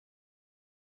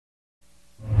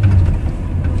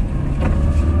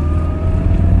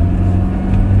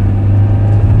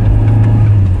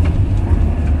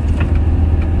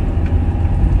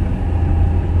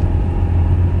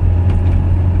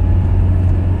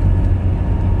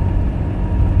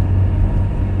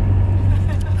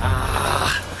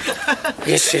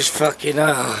This is fucking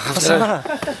What's the matter?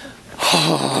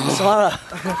 What's the matter?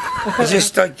 I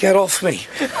just like get off me.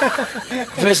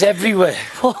 There's everywhere.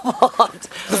 What?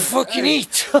 The fucking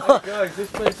heat. Hey guys,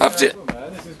 this place is over,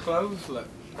 man. This is closed. Look.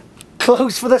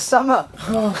 Closed for the summer.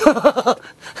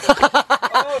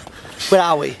 Where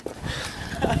are we?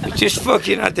 We just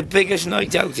fucking had the biggest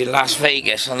night out in Las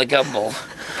Vegas on the Gumball.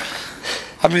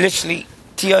 I'm literally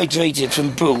dehydrated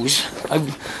from booze.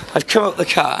 I've come out the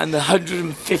car and the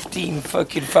 115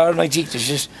 fucking Fahrenheit heaters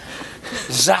just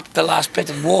zapped the last bit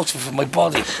of water from my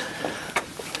body.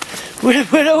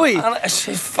 Where are we? And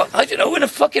I don't know, we're in a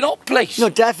fucking hot place. No,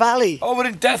 Death Valley. Oh, we're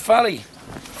in Death Valley.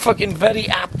 Fucking very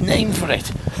apt name for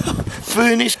it.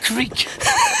 Furnace Creek.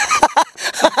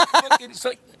 It's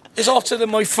like, it's hotter than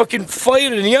my fucking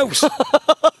fire in the house.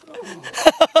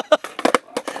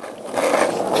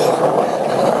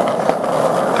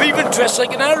 I'm even dressed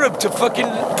like an Arab to fucking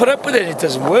put up with it. It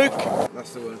doesn't work.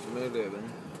 That's the one for me,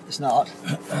 then. It's not.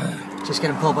 Just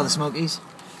getting pulled by the Smokies.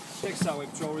 Take Southway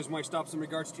patrollers, might stops in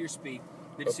regards to your speed.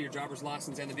 Need to see your driver's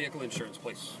license and the vehicle insurance,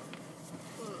 please.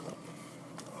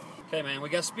 Okay, man, we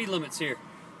got speed limits here.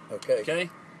 Okay?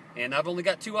 And I've only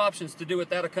got two options to do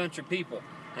with out-of-country people.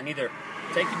 I can either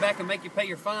take you back and make you pay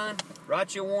your fine,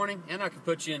 write you a warning, and I can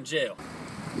put you in jail.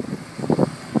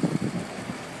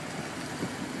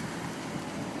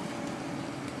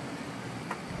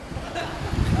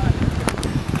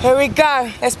 Here we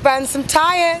go. Let's burn some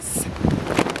tires.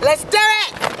 Let's do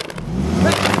it!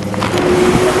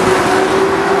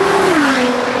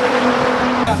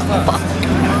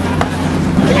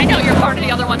 I know you're part of the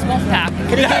other one's wolf pack.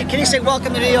 Can you say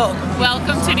welcome to New York?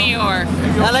 Welcome to New York.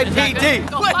 LAPD.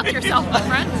 Go fuck yourself, my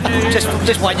friend.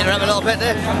 Just winding around a little bit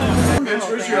there.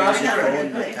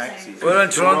 We're in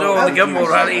Toronto on the Gumball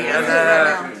rally and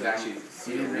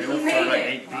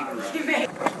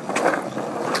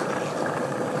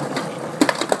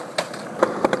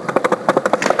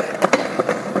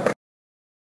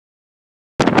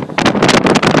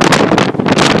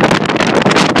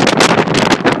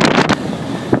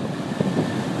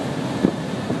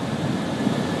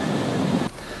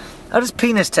How does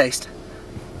penis taste?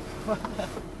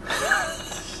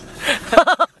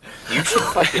 you should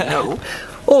fucking know.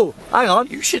 Oh, hang on.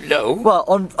 You should know. Well,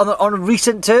 on a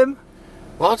recent term?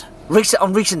 What?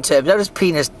 On recent terms, how does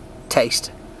penis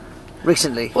taste?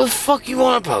 Recently. What the fuck you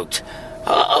on about?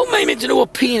 How am I meant to know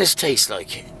what penis tastes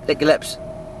like? Lick your lips.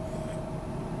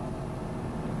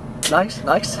 Nice.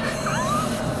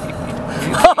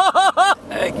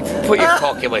 Put your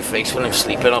cock in my face when I'm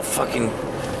sleeping. I'll fucking...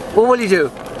 What will you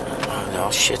do? Oh, no,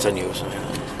 I'll shit on you or something.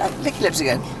 Lick your lips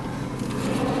again.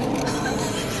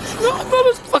 No,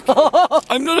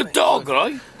 I'm not a dog,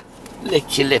 right?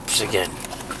 Lick your lips again.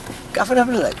 Have a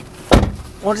lick.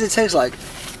 What does it taste like?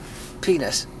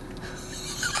 Penis.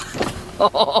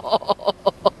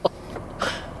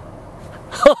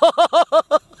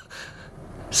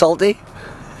 Salty?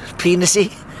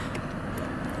 Penisy?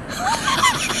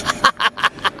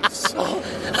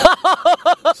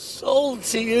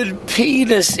 Salty and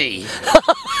penisy.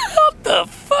 What the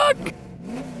fuck?